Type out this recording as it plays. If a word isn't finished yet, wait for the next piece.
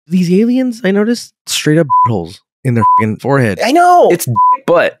These aliens, I noticed, straight up holes in their fucking forehead. I know. It's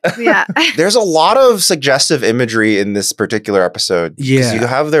butt. Yeah. There's a lot of suggestive imagery in this particular episode. Yeah. You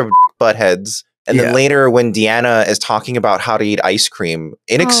have their butt heads. And then later when Deanna is talking about how to eat ice cream,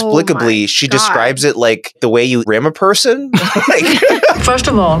 inexplicably, she describes it like the way you rim a person. First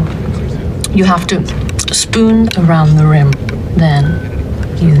of all, you have to spoon around the rim. Then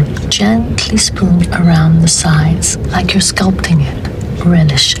you gently spoon around the sides like you're sculpting it.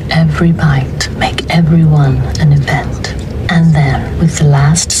 Relish every bite. Make every one an event. And then, with the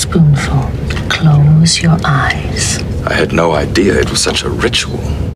last spoonful, close your eyes. I had no idea it was such a ritual.